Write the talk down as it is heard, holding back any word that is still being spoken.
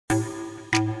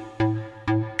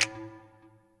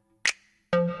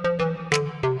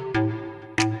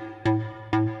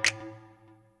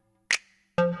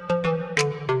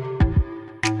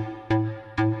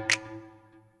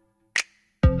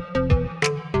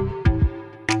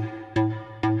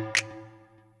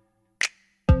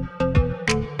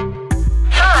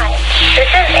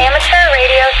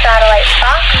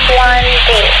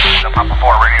Papa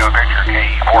 4 radio Victor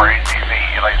KE4ACC,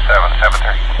 Elite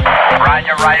 773.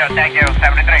 Roger, Roger, thank you.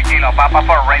 73 Kilo, Papa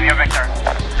 4 radio Victor.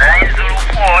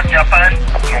 904, Japan.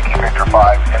 Yankee Victor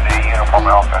 5, in the uniform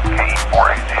Alpha,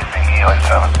 KE4ACC, Elite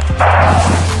 7.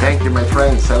 Thank you, my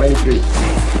friend. 73.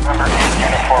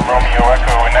 Uniform Romeo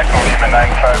Echo, and Echo Lima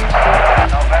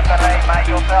 95. November Lima,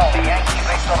 yourself, Yankee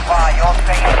Victor 5, you're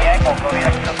staying the Echo,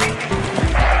 correct to BT.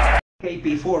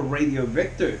 KP4 Radio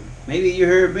Victor. Maybe you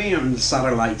heard me on the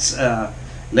satellites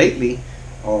lately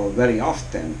or very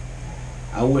often.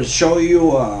 I will show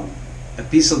you a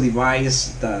piece of device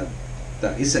that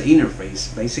is an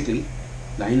interface, basically.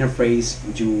 The interface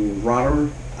you router,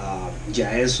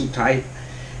 Yaesu type,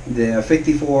 the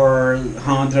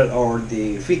 5400 or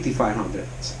the 5500.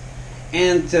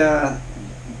 And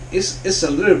it's a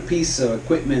little piece of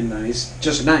equipment and it's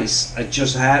just nice. I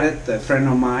just had it. A friend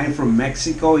of mine from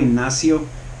Mexico, Ignacio,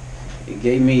 he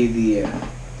gave me the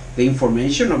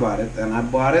information about it, and I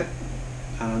bought it.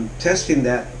 I'm testing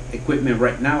that equipment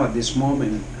right now at this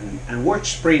moment, and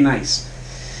works pretty nice.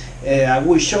 I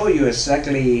will show you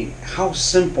exactly how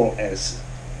simple it is.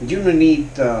 You don't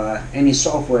need any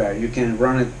software. You can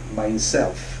run it by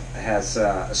itself. It has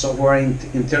software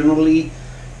internally.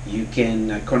 You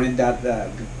can connect that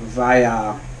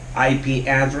via IP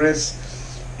address,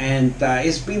 and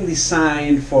it's been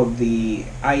designed for the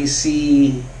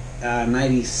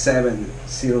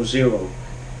IC-9700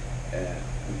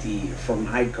 from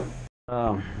ICOM.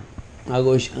 I'm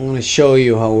going to show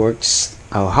you how it works,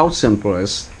 how simple it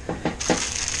is.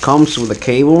 Comes with a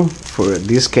cable. For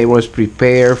this cable is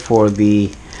prepared for the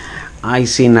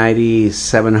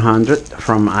IC-9700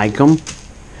 from ICOM.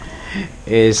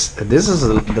 This is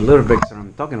the little bit that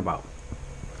I'm talking about.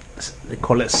 They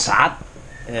call it S.A.T.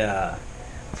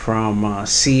 From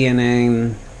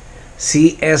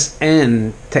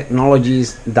CSN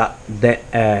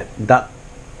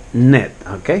Technologies.net.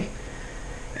 Okay,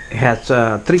 it has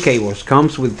 3 cables.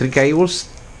 Comes with 3 cables.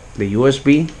 The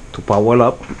USB to power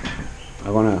up.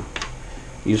 I'm gonna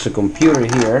use a computer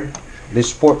here,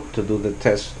 this port, to do the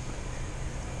test.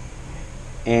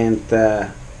 And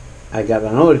I got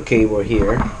another cable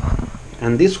here,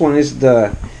 and this one is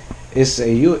a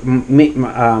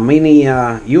mini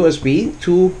USB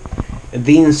to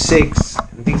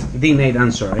DIN8.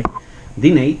 I'm sorry,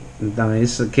 DIN8. That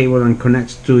is a cable that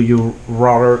connects to your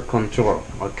router controller.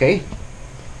 Okay,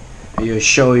 I'll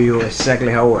show you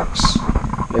exactly how it works.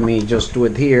 Let me just do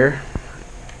it here.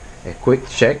 A quick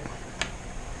check.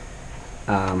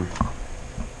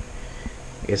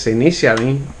 It's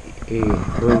initially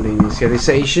doing the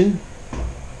initialization,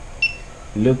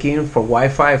 looking for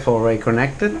Wi-Fi. Already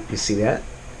connected. You see that?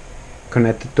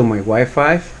 Connected to my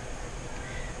Wi-Fi.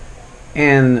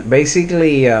 And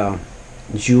basically, you're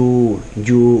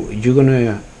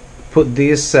gonna put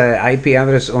this IP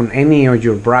address on any of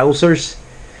your browsers,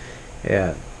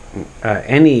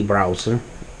 any browser,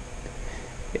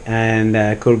 and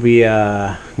could be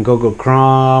Google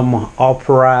Chrome,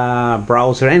 Opera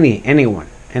browser, anyone.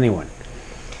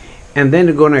 And then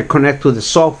you're gonna connect to the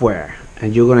software,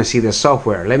 and you're gonna see the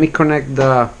software. Let me connect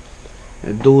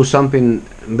do something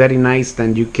very nice,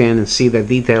 then you can see the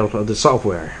details of the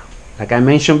software. Like I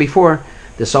mentioned before,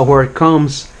 the software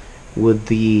comes with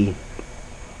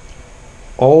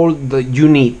all that you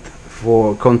need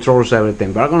for controls,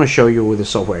 everything. But I'm gonna show you with the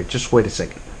software. Just wait a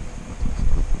second.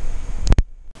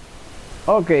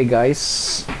 Okay,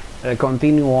 guys,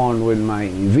 continue on with my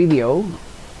video.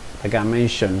 Like I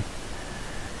mentioned,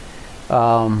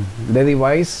 the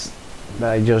device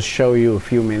that I just showed you a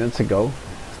few minutes ago,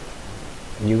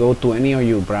 you go to any of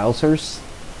your browsers.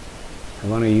 I'm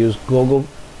going to use Google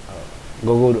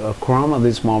Chrome at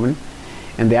this moment,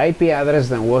 and the IP address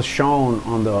that was shown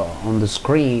on the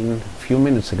screen a few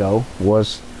minutes ago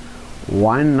was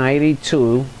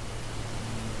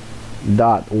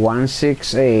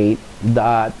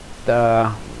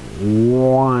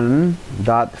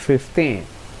 192.168.1.15.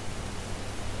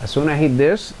 As soon as I hit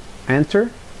this, enter,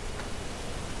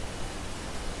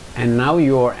 and now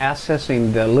you're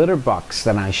accessing the little box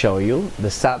that I show you, the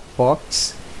SAT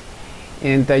box,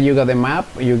 and you got the map,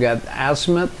 you got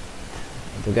azimuth,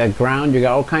 you got ground, you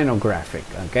got all kind of graphic.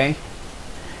 Okay,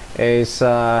 it's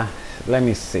let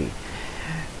me see,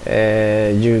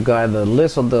 you got the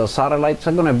list of the satellites.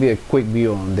 I'm gonna be a quick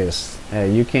view on this.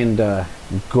 You can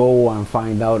go and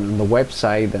find out on the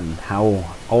website and how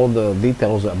all the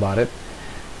details about it.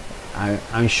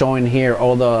 I'm showing here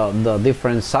all the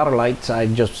different satellites. I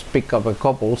just pick up a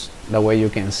couple, that way you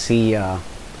can see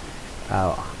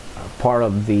part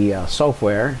of the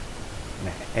software.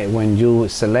 When you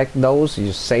select those,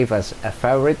 you save as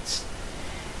favorites,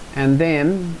 and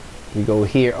then You go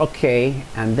here, okay,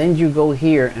 and then you go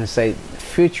here and say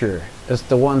future is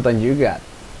the one that you got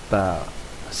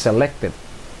selected.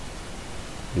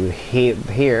 You hit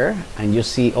here and you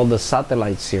see all the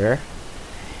satellites here,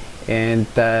 and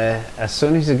as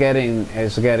soon as it's getting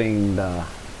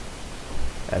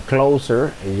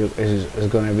closer, it's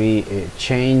going to be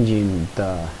changing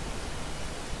the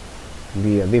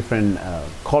different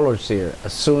colors here.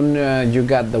 As soon you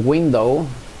got the window,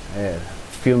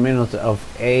 few minutes of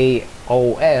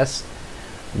AOS,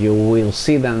 you will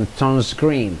see them turns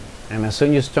green, and as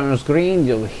soon as it turns green,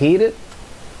 you hit it.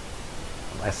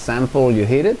 Example, you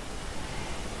hit it.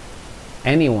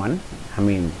 Anyone, I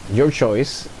mean your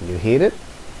choice, you hit it,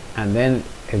 and then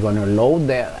it's going to load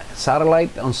the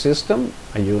satellite on system,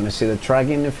 and you're going to see the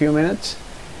tracking in a few minutes.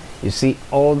 You see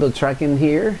all the tracking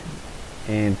here,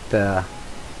 and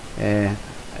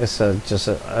it's just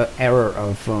an error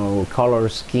of color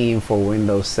scheme for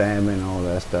Windows 7 and all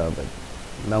that stuff, but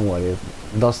don't worry, it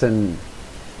doesn't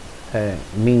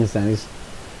means that it's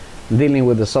dealing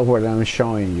with the software that I'm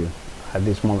showing you at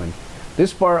this moment.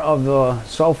 This part of the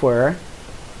software,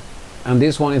 and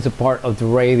this one is a part of the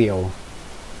radio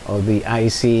of the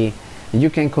IC. You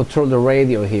can control the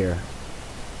radio here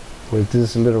with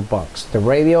this little box, the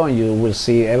radio, and you will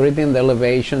see everything, the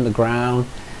elevation, the ground,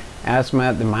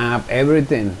 azimuth, the map,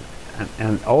 everything,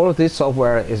 and all of this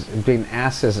software is being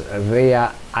accessed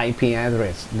via IP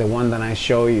address, the one that I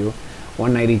show you,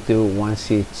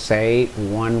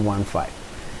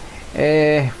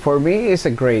 192.168.115. For me, it's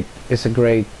a great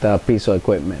piece of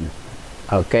equipment.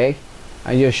 Okay,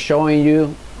 I'm just showing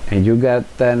you, and you got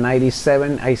the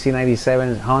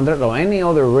IC-9700 or any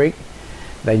other rig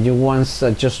that you want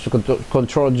just to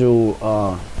control your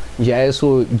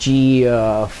Yaesu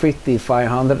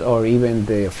G-5400 or even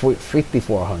the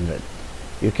 5400.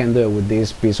 You can do it with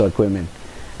this piece of equipment.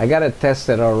 I got it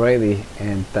tested already,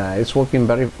 and it's working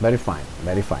very fine,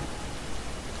 very fine.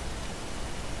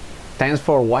 Thanks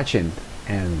for watching,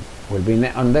 and we'll be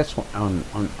on this one,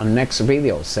 on next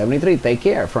video 73. Take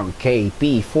care from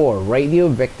KP4 Radio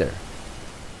Victor.